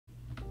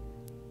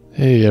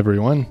Hey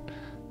everyone.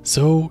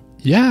 So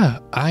yeah,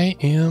 I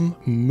am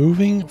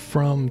moving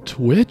from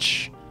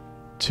Twitch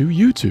to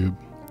YouTube.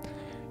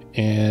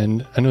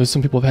 And I know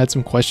some people have had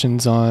some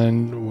questions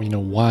on,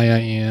 why I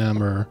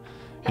am, or,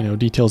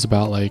 details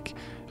about like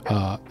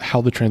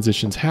how the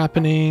transition's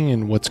happening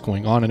and what's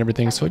going on and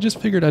everything. So I just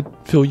figured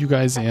I'd fill you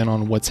guys in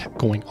on what's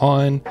going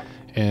on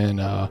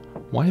and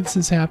why this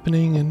is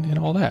happening and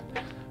all that.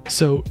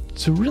 So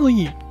to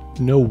really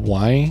know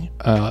why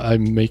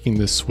I'm making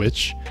this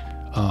switch,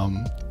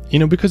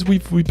 because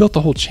we built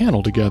the whole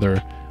channel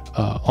together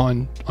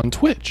on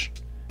Twitch.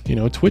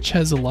 Twitch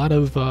has a lot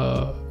of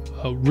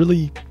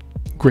really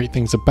great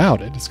things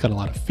about it. It's got a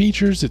lot of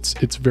features.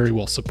 It's very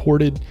well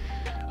supported.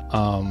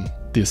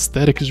 The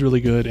aesthetic is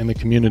really good, and the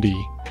community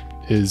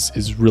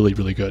is really,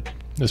 really good.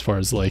 As far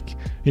as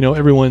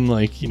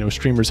everyone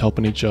streamers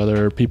helping each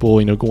other,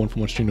 people going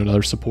from one stream to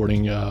another,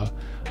 supporting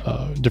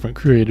different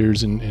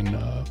creators and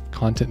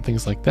content,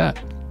 things like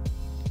that.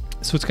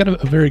 So it's got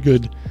a very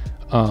good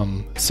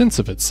sense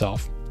of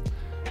itself.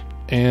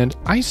 And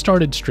I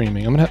started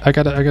streaming. I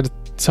gotta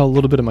tell a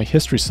little bit of my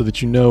history so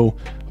that you know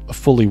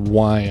fully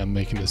why I'm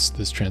making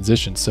this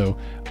transition. So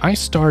I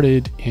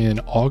started in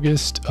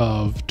August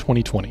of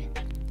 2020.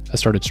 I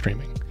started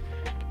streaming,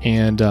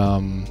 and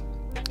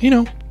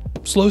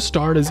slow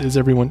start as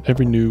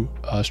every new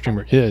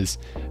streamer is,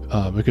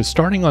 because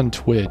starting on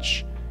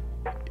Twitch,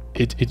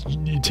 it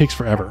takes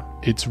forever.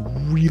 It's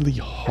really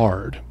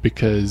hard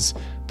because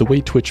the way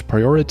Twitch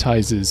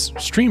prioritizes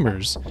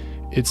streamers,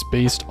 it's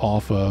based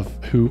off of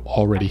who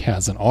already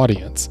has an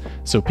audience.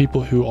 So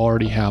people who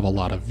already have a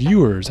lot of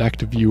viewers,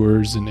 active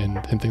viewers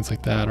and things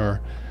like that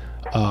are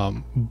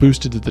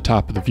boosted to the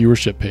top of the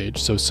viewership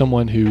page. So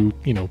someone who,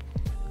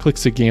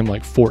 clicks a game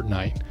like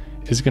Fortnite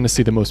is going to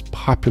see the most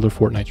popular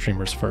Fortnite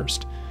streamers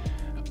first.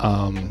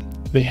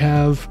 They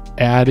have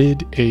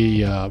added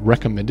a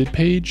recommended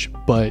page,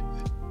 but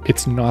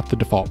it's not the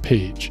default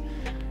page.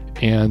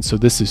 And so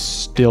this is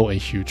still a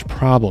huge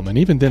problem. And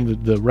even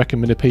then, the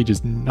recommended page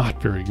is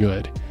not very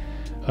good,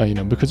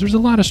 because there's a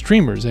lot of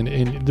streamers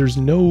and there's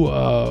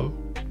no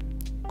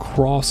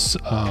cross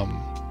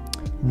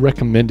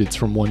recommendeds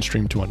from one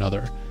stream to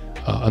another,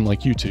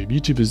 unlike YouTube.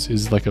 YouTube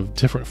is like a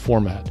different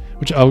format,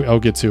 which I'll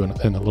get to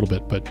in a little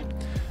bit. But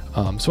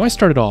so I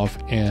started off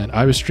and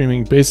I was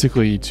streaming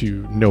basically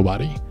to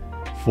nobody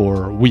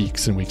for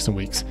weeks and weeks and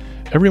weeks.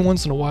 Every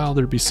once in a while,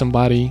 there'd be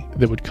somebody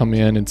that would come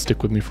in and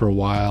stick with me for a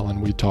while,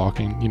 and we'd talk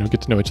and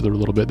get to know each other a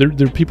little bit. There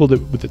are people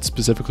that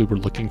specifically were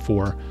looking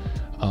for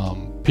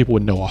people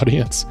with no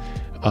audience,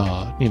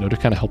 to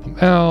kind of help them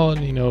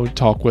out,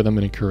 talk with them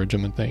and encourage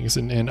them and things.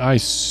 And I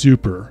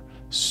super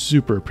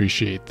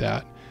appreciate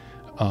that.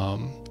 I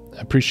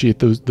appreciate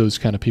those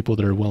kind of people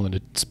that are willing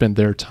to spend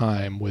their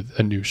time with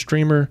a new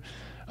streamer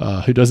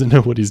who doesn't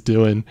know what he's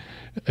doing,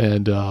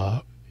 and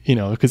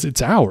because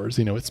it's hours,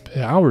 it's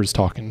hours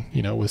talking,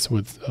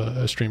 with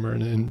a streamer.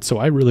 And so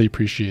I really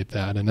appreciate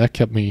that. And that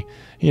kept me,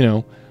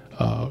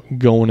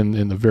 going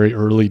in the very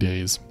early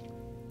days.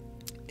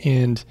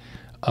 And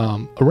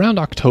around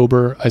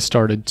October, I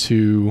started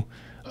to,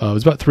 it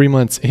was about 3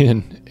 months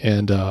in,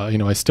 and,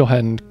 I still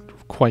hadn't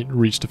quite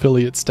reached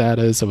affiliate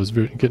status. I was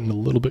getting a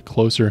little bit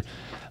closer.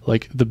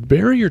 Like, the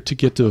barrier to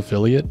get to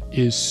affiliate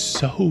is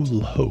so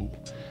low.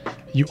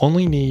 You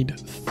only need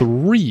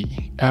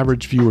 3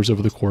 average viewers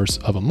over the course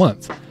of a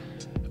month.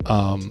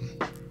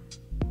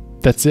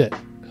 That's it.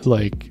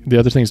 Like, the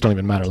other things don't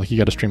even matter. Like, you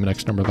got to stream an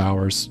X number of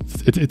hours.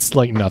 It's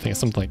like nothing. It's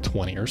something like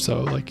 20 or so.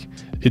 Like,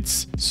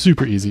 it's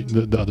super easy,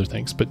 the other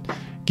things. But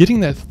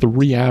getting that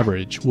 3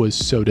 average was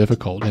so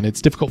difficult, and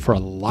it's difficult for a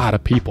lot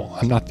of people.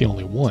 I'm not the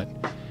only one.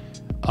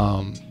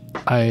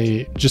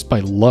 I just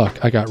by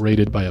luck, I got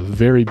rated by a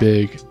very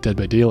big Dead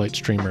by Daylight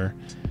streamer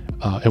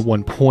at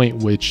one point,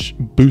 which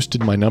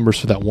boosted my numbers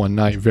for that one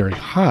night very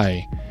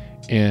high.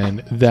 And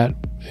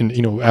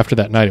after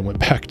that night, it went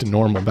back to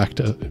normal, back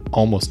to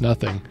almost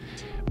nothing.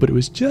 But it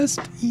was just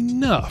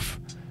enough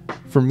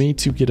for me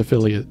to get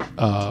affiliate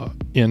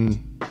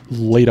in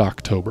late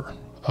October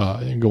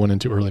and going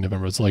into early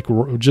November. It's like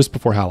just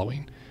before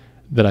Halloween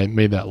that I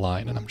made that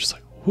line, and I'm just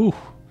like, whew,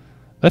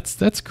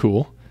 that's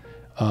cool.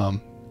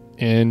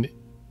 And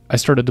I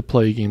started to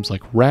play games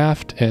like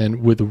Raft,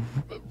 and with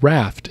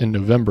Raft in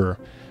November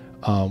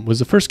was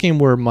the first game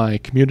where my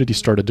community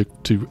started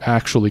to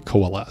actually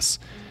coalesce.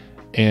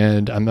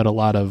 And I met a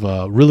lot of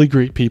really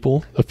great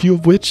people, a few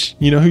of which,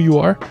 who you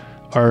are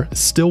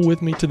still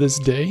with me to this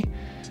day.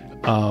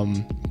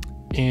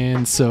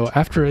 And so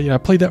after, I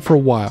played that for a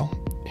while,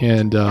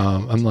 and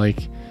I'm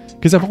like,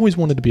 because I've always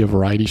wanted to be a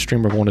variety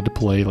streamer. I wanted to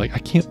play, I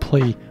can't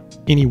play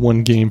any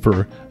one game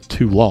for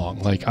too long.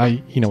 Like,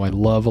 I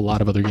love a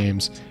lot of other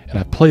games, and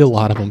I play a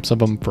lot of them,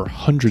 some of them for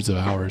hundreds of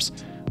hours,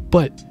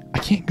 but I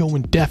can't go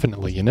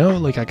indefinitely,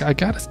 I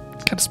gotta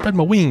spread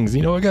my wings,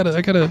 I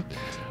gotta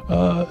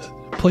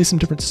play some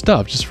different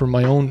stuff just for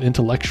my own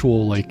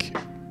intellectual,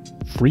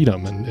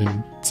 freedom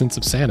and sense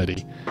of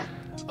sanity.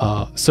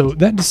 So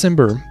that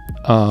December,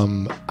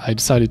 I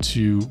decided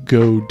to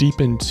go deep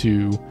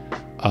into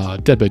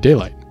Dead by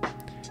Daylight.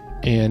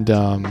 And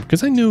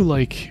because I knew,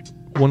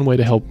 one way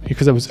to help,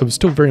 because I was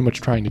still very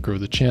much trying to grow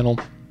the channel,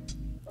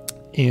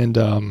 and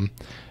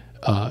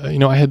you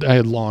know, I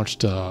had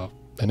launched an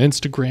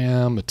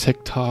Instagram, a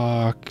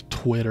TikTok,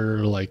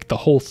 Twitter, like the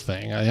whole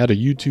thing. I had a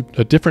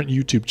different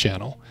YouTube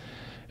channel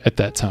at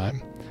that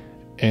time.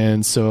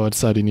 And so I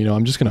decided, you know,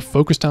 I'm just going to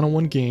focus down on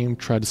one game,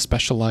 try to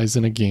specialize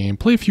in a game,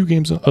 play a few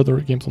games, other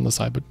games on the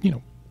side, but, you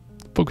know,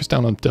 focus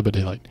down on Dead by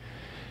Daylight.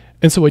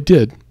 And so I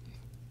did.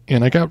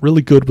 And I got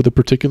really good with a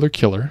particular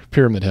killer,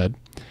 Pyramid Head.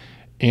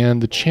 And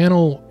the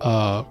channel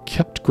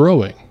kept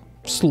growing,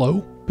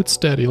 slow but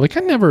steady. Like,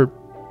 I never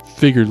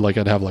figured like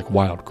I'd have like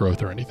wild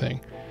growth or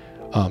anything.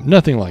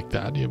 Nothing like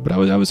that. Yeah, but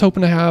I was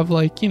hoping to have,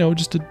 like, you know,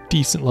 just a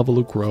decent level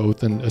of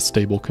growth and a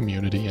stable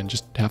community and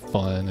just have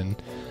fun and,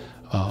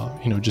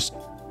 you know, just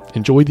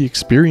enjoy the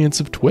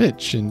experience of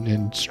Twitch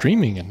and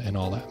streaming and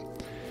all that.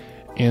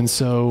 And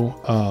so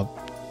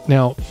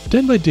now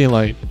Dead by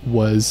Daylight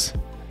was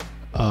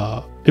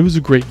it was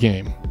a great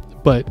game,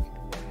 but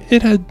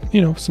it had, you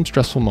know, some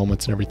stressful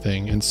moments and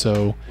everything. And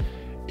so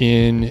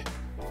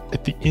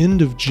at the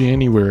end of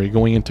January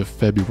going into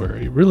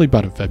February, really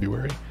about in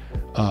February,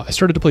 I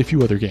started to play a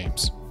few other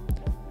games.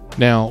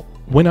 Now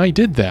when I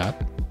did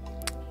that,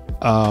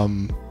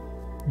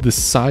 the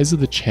size of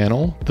the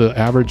channel, the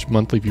average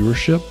monthly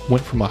viewership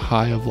went from a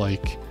high of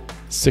like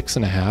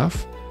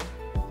 6.5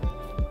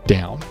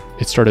 down.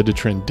 It started to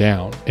trend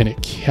down, and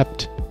it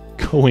kept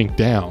going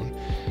down.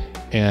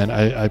 And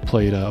I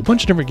played a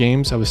bunch of different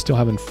games. I was still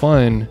having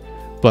fun,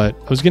 but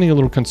I was getting a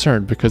little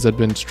concerned because I'd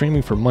been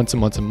streaming for months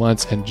and months and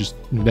months and just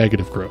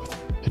negative growth.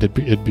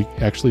 It'd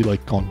actually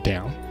like gone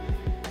down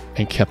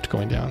and kept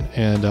going down.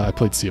 And I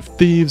played Sea of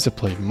Thieves, I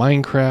played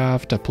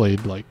Minecraft, I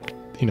played, like,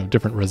 you know,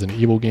 different Resident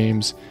Evil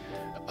games.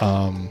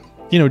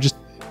 You know,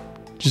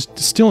 just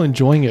still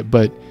enjoying it,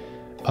 but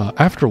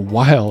after a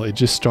while it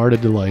just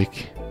started to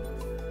like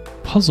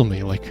puzzle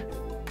me, like,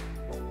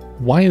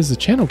 why is the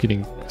channel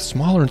getting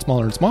smaller and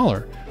smaller and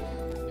smaller?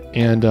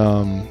 And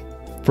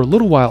for a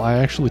little while I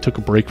actually took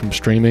a break from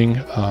streaming.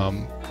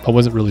 I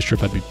wasn't really sure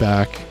if I'd be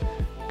back,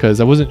 because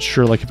I wasn't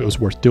sure like if it was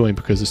worth doing,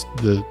 because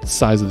the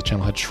size of the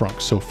channel had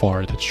shrunk so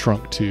far. It had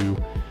shrunk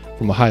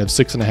from a high of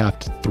 6.5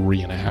 to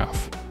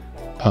 3.5.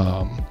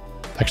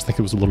 I actually think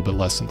it was a little bit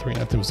less than 3.5. I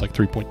think it was like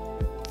 3.3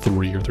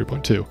 or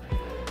 3.2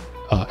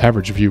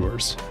 average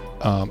viewers.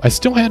 I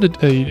still had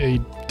a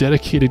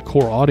dedicated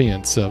core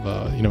audience of,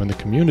 you know, in the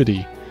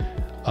community,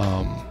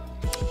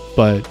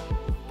 but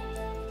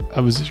I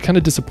was kind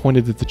of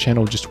disappointed that the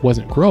channel just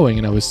wasn't growing,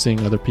 and I was seeing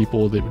other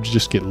people that would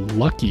just get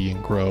lucky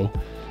and grow,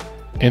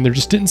 and there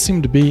just didn't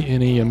seem to be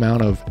any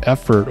amount of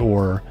effort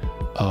or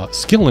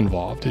skill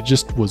involved. It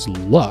just was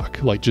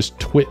luck, like just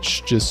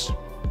Twitch just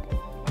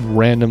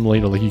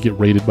randomly, like you get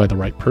rated by the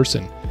right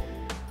person,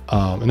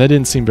 and that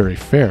didn't seem very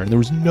fair, and there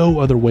was no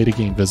other way to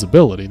gain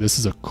visibility. This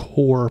is a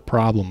core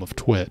problem of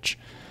Twitch.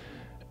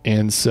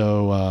 And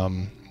so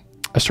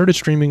I started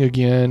streaming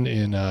again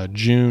in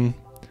June.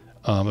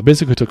 I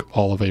basically took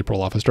all of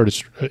April off. I started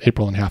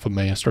April and half of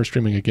May. I started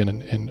streaming again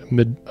in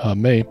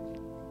mid-May,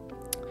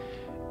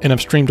 and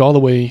I've streamed all the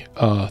way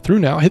through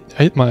now. I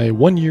hit my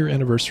 1-year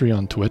anniversary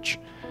on Twitch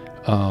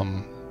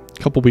a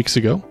couple weeks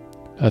ago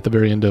at the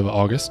very end of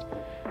August.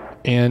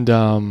 And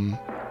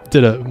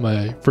did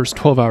my first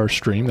 12-hour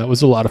stream. That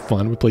was a lot of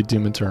fun. We played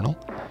Doom Eternal.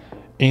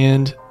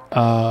 And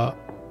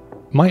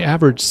my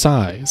average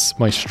size,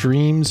 my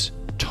stream's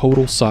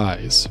total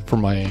size for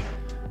my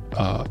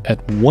at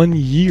 1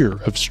 year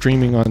of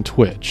streaming on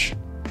Twitch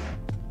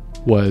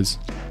was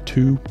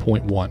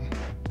 2.1.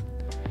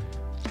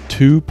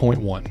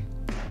 2.1.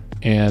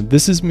 And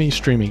this is me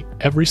streaming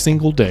every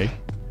single day,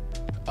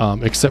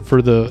 except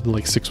for the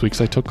like 6 weeks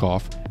I took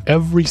off.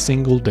 Every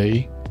single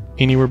day,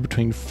 anywhere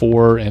between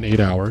 4 and 8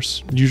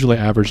 hours, usually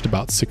averaged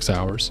about 6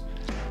 hours.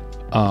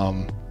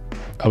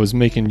 I was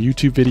making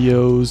YouTube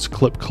videos,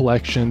 clip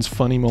collections,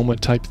 funny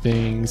moment type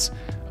things,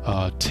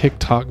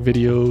 TikTok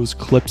videos,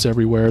 clips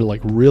everywhere, like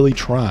really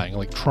trying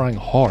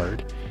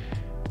hard.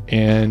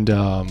 And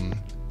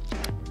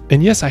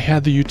yes, I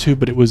had the YouTube,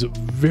 but it was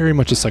very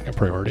much a second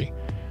priority.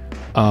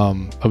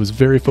 I was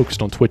very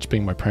focused on Twitch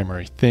being my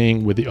primary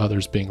thing, with the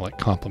others being like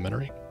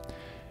complementary.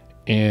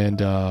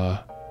 And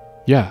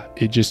yeah,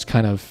 it just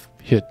kind of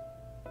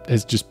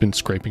has just been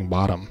scraping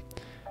bottom.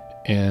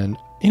 And,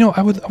 you know,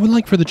 I would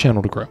like for the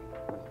channel to grow.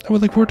 I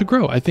would like for it to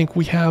grow. I think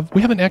we have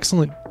an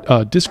excellent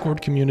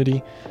Discord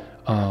community.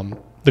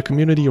 The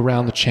community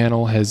around the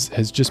channel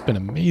has just been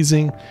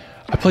amazing.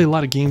 I play a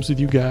lot of games with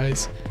you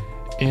guys,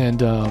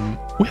 and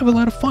we have a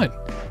lot of fun.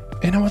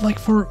 And I would like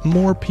for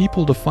more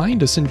people to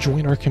find us and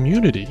join our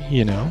community.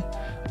 You know,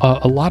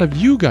 a lot of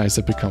you guys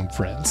have become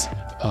friends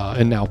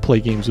and now play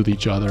games with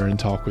each other and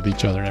talk with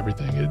each other and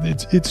everything.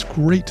 It's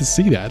great to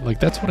see that. Like,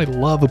 that's what I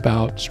love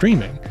about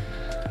streaming.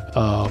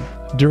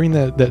 During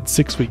that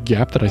 6-week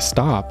gap that I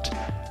stopped,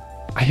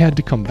 I had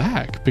to come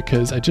back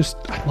because I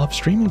love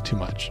streaming too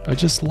much. I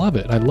just love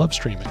it. I love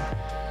streaming.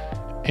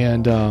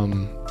 And,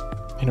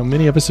 you know,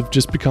 many of us have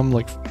just become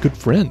like good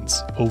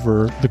friends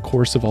over the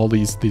course of all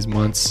these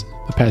months,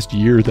 the past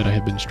year that I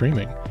have been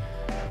streaming.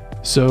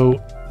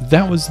 So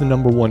that was the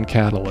 #1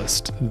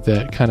 catalyst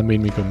that kind of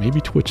made me go,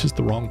 maybe Twitch is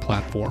the wrong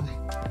platform,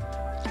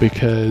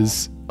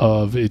 because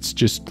of its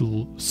just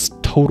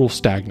total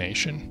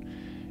stagnation.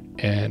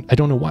 And I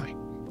don't know why.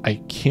 I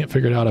can't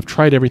figure it out. I've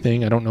tried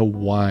everything. I don't know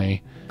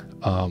why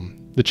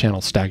the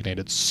channel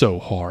stagnated so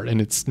hard.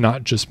 And it's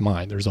not just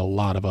mine. There's a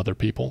lot of other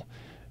people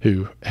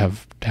who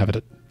have had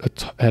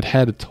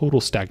a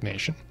total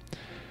stagnation.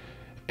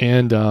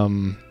 And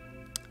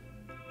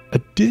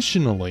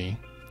additionally,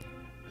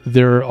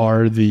 there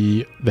are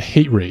the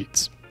hate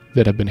raids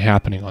that have been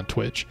happening on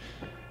Twitch.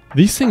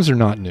 These things are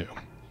not new.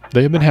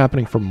 They have been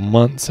happening for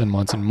months and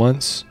months and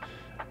months.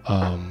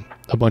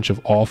 A bunch of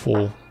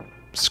awful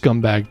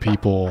scumbag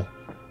people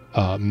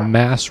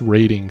mass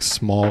raiding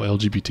small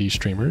LGBT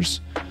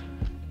streamers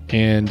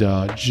and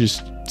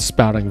just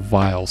spouting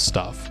vile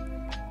stuff.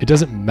 It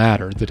doesn't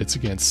matter that it's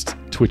against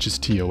Twitch's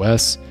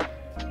TOS.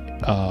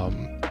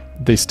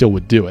 They still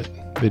would do it.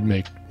 They'd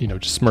make,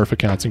 just Smurf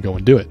accounts and go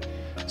and do it.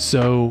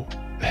 So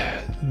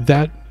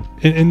that,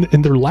 and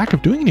their lack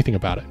of doing anything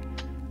about it.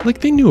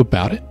 Like, they knew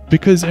about it,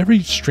 because every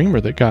streamer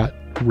that got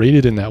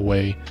rated in that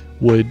way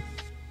would,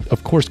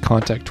 of course,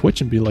 contact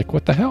Twitch and be like,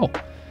 what the hell?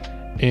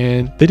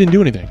 And they didn't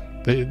do anything.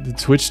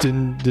 Twitch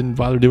didn't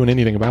bother doing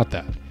anything about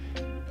that.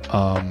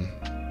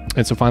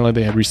 And so finally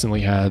they had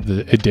recently had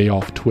a day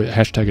off Twitch,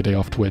 hashtag a day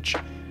off Twitch,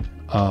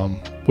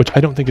 which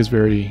I don't think is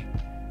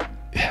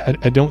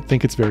I don't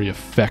think it's very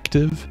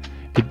effective.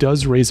 It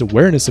does raise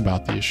awareness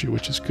about the issue,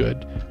 which is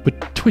good,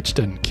 but Twitch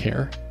doesn't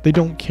care. They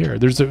don't care.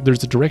 There's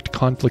a direct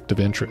conflict of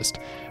interest,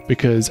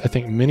 because I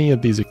think many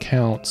of these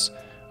accounts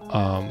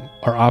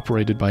are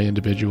operated by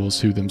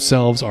individuals who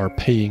themselves are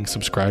paying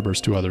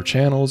subscribers to other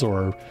channels,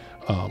 or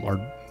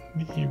are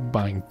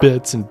buying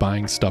bits and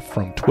buying stuff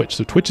from Twitch.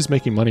 So Twitch is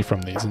making money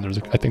from these, and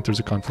I think there's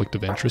a conflict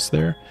of interest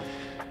there.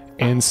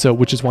 And so,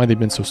 which is why they've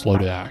been so slow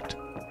to act,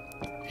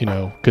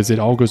 because it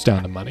all goes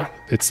down to money.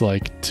 It's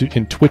like,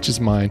 in Twitch's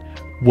mind,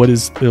 what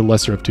is the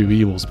lesser of two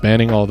evils?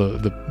 Banning all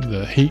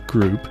the hate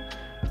group,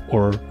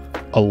 or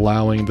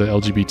allowing the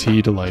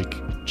LGBT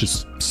to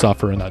just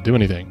suffer and not do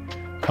anything?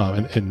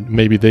 And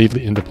maybe they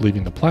end up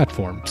leaving the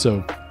platform.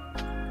 So,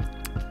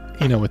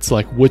 it's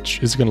like,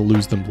 which is going to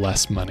lose them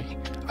less money,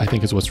 I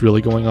think, is what's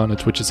really going on in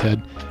Twitch's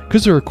head,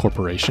 because they're a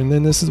corporation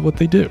and this is what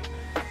they do.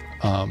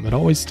 It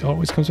always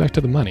comes back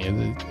to the money.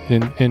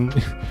 And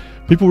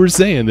people were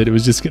saying that it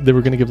was just, they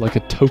were going to give like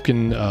a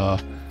token,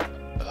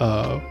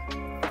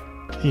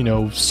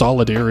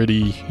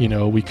 solidarity,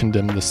 we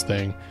condemn this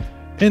thing.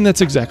 And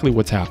that's exactly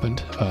what's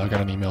happened. I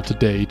got an email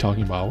today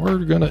talking about,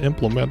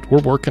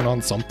 we're working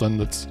on something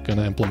that's going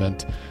to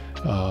implement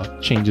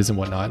changes and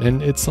whatnot.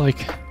 And it's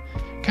like,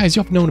 guys,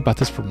 y'all have known about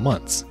this for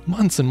months and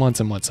months and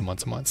months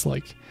and months.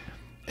 Like,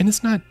 and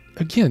it's not,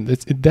 again,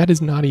 that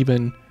is not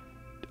even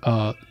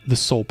the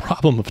sole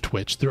problem of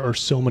Twitch. There are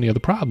so many other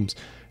problems.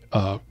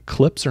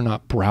 Clips are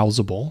not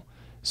browsable.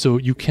 So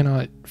you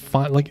cannot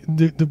find, like,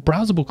 the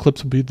browsable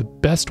clips would be the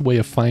best way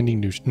of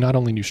finding not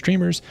only new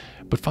streamers,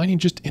 but finding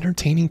just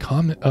entertaining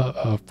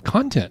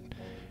content.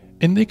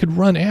 And they could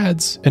run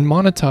ads and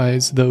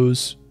monetize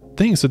those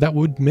things. So that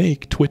would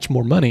make Twitch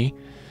more money,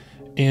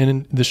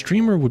 and the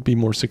streamer would be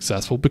more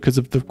successful because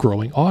of the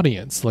growing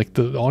audience. Like,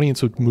 the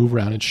audience would move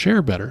around and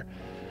share better.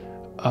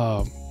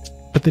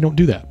 But they don't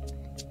do that.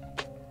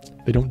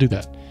 They don't do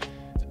that.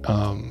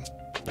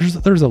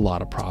 There's a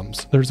lot of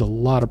problems. There's a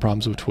lot of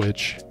problems with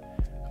Twitch.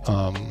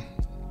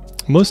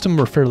 Most of them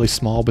are fairly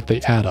small, but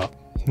they add up.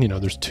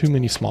 There's too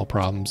many small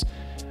problems.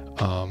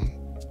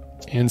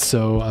 And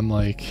so I'm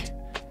like,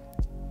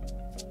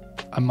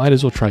 I might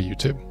as well try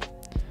YouTube.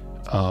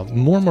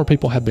 More and more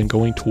people have been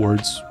going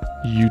towards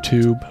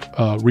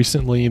YouTube.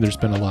 Recently, there's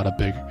been a lot of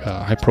big,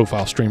 high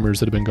profile streamers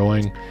that have been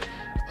going.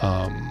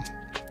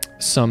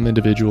 Some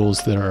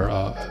individuals that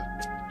are,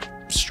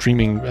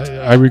 streaming,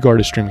 I regard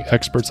as streaming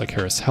experts, like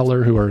Harris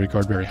Heller, who I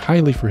regard very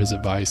highly for his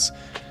advice.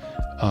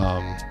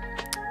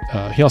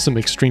 He also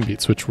makes Stream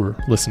Beats, which we're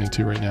listening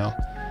to right now,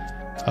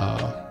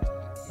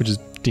 which is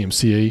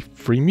DMCA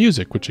free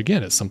music, which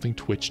again is something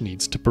Twitch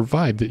needs to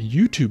provide that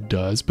YouTube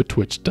does, but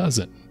Twitch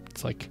doesn't.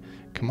 It's like,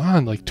 come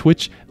on, like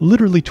Twitch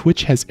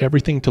has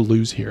everything to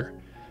lose here.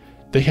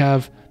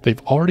 They've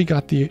already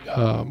got the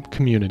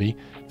community,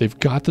 they've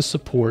got the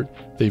support,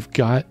 they've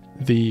got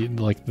the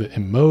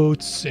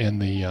emotes and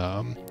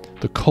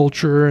the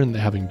culture, and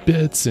having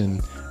bits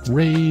and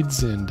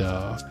raids and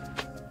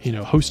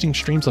hosting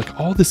streams, like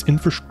all this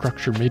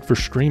infrastructure made for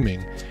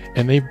streaming,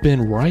 and they've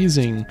been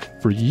rising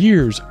for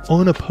years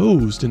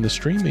unopposed in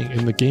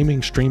the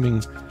gaming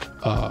streaming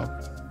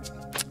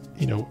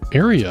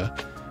area,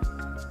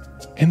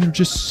 and they're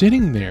just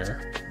sitting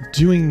there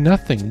doing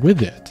nothing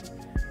with it.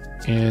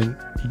 And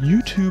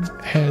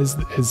YouTube has,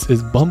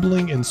 as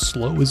bumbling and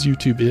slow as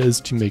YouTube is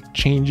to make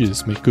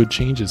changes, make good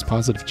changes,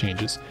 positive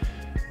changes,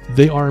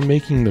 they are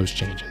making those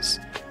changes.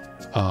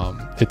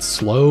 It's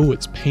slow,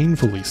 it's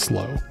painfully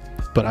slow,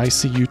 but I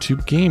see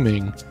YouTube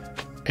gaming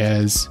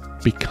as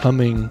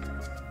becoming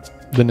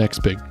the next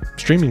big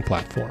streaming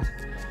platform.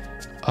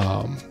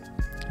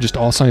 Just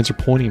all signs are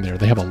pointing there.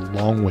 They have a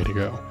long way to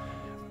go.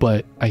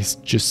 but I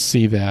just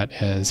see that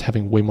as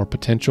having way more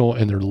potential,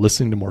 and they're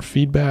listening to more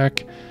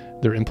feedback.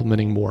 They're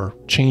implementing more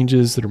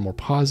changes that are more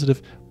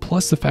positive.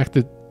 Plus the fact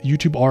that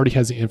YouTube already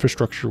has the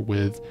infrastructure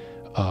with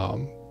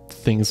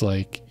things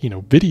like,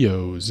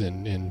 videos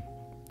and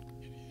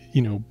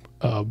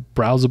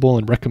browsable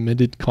and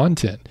recommended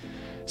content.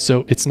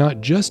 So it's not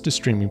just a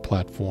streaming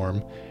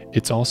platform,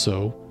 it's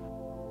also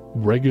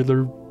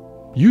regular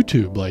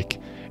YouTube,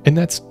 and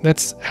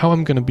that's how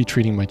I'm going to be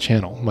treating my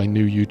channel, my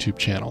new YouTube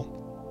channel.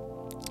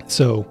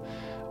 So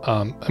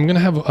I'm going to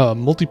have a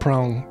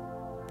multi-pronged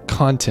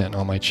content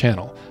on my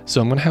channel.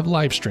 So I'm going to have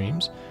live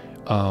streams.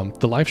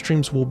 The live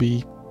streams will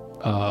be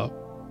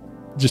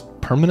just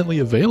permanently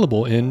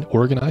available in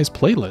organized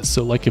playlists.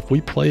 So like if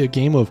we play a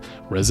game of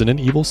Resident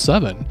Evil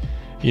 7,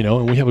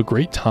 and we have a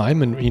great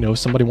time, and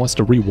somebody wants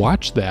to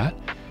rewatch that,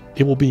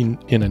 it will be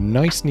in a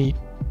nice, neat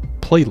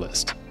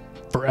playlist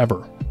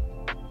forever.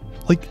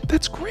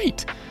 That's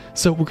great.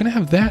 So we're gonna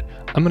have that.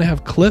 I'm gonna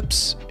have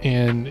clips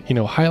and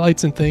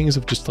highlights and things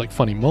of just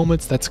funny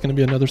moments. That's gonna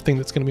be another thing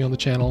that's gonna be on the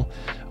channel.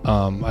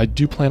 I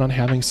do plan on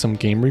having some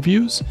game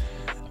reviews.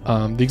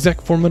 The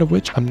exact format of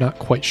which I'm not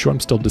quite sure. I'm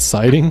still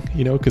deciding,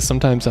 because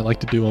sometimes I like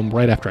to do them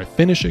right after I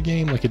finish a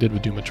game, like I did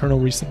with Doom Eternal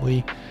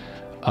recently.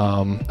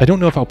 I don't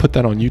know if I'll put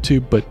that on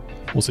YouTube, but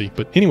we'll see.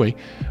 But anyway,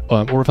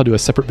 or if I'll do a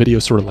separate video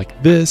sort of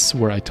like this,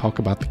 where I talk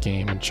about the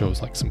game and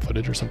shows some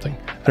footage or something.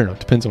 I don't know. It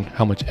depends on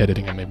how much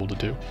editing I'm able to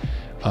do.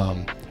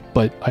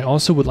 But I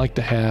also would like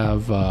to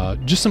have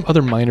just some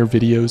other minor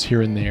videos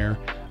here and there,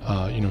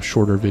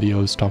 shorter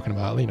videos talking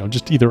about,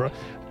 just either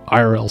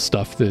IRL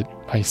stuff that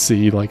I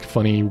see,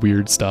 funny,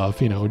 weird stuff,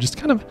 just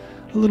kind of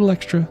a little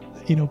extra,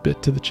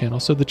 bit to the channel.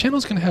 So the channel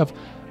is going to have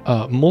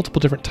multiple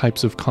different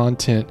types of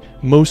content,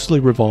 mostly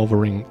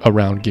revolving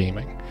around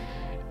gaming.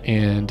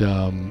 And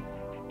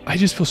I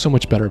just feel so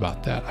much better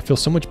about that. I feel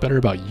so much better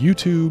about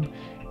YouTube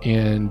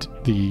and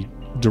the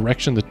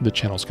direction that the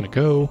channel is going to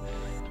go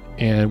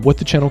and what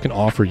the channel can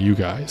offer you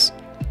guys.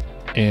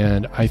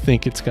 And I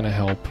think it's going to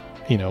help,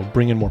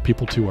 bring in more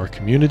people to our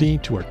community,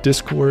 to our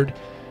Discord.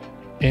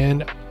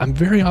 And I'm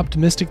very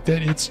optimistic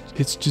that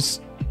it's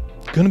just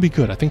going to be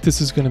good. I think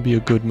this is going to be a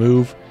good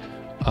move.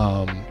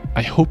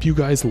 I hope you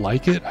guys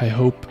like it. I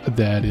hope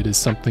that it is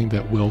something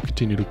that will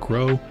continue to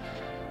grow,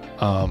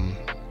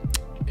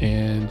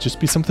 and just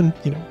be something,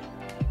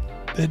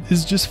 that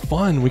is just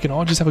fun. We can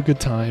all just have a good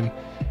time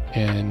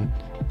and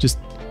just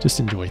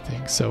enjoy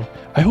things. So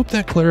I hope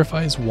that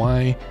clarifies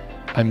why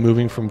I'm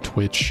moving from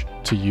Twitch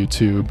to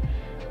YouTube.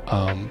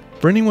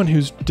 For anyone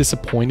who's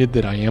disappointed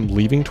that I am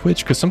leaving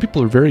Twitch, because some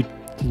people are very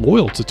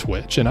loyal to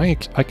Twitch, and I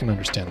can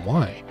understand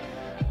why.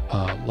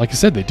 Like I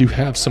said, they do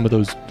have some of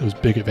those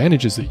big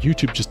advantages that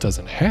YouTube just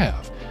doesn't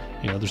have.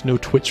 There's no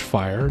Twitch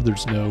Fire,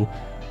 there's no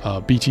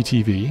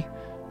BTTV,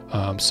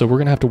 so we're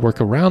gonna have to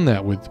work around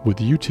that with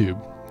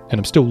YouTube. And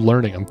I'm still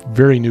learning. I'm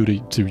very new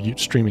to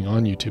streaming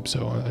on YouTube,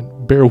 so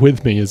bear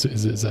with me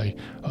as I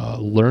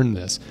learn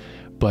this.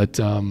 But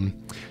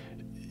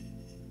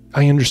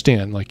I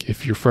understand,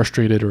 if you're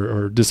frustrated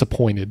or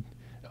disappointed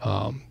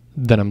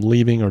that I'm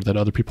leaving, or that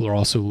other people are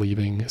also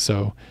leaving.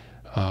 So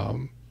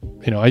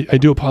I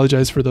do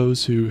apologize for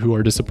those who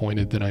are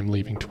disappointed that I'm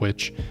leaving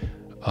Twitch.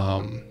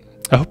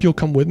 I hope you'll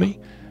come with me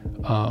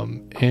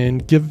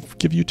and give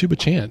YouTube a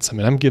chance. I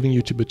mean, I'm giving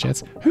YouTube a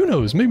chance. Who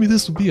knows? Maybe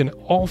this will be an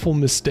awful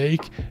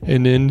mistake,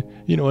 and then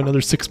another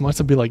 6 months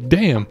I'll be like,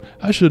 damn,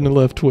 I shouldn't have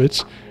left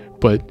Twitch.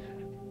 But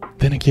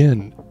then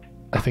again,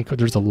 I think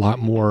there's a lot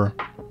more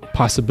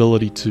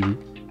possibility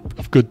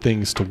of good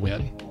things to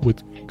win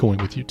with going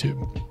with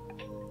YouTube.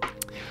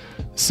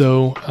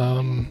 So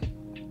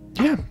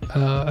yeah,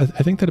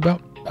 I think that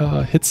about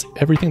hits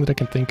everything that I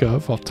can think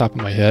of off the top of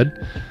my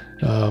head.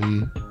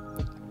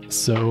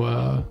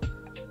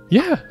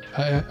 Yeah,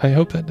 I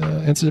hope that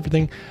answers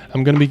everything.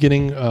 I'm going to be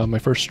getting my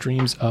first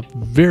streams up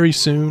very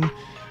soon.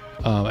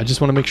 I just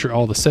want to make sure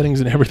all the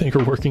settings and everything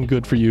are working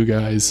good for you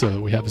guys,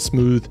 so we have as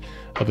smooth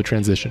of a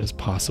transition as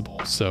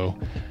possible. So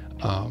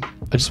I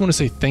just want to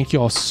say thank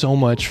you all so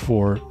much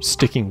for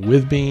sticking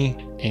with me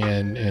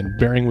and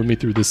bearing with me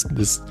through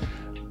this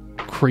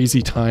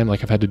crazy time.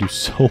 I've had to do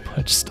so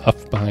much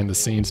stuff behind the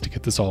scenes to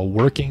get this all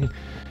working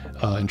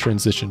and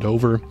transitioned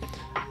over.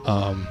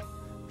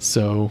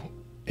 So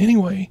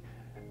anyway,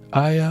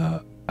 I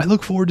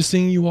look forward to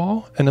seeing you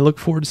all, and I look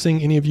forward to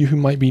seeing any of you who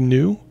might be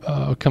new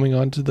coming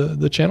onto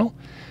the channel,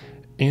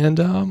 and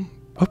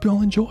hope you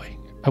all enjoy.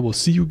 I will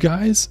see you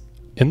guys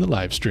in the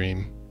live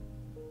stream.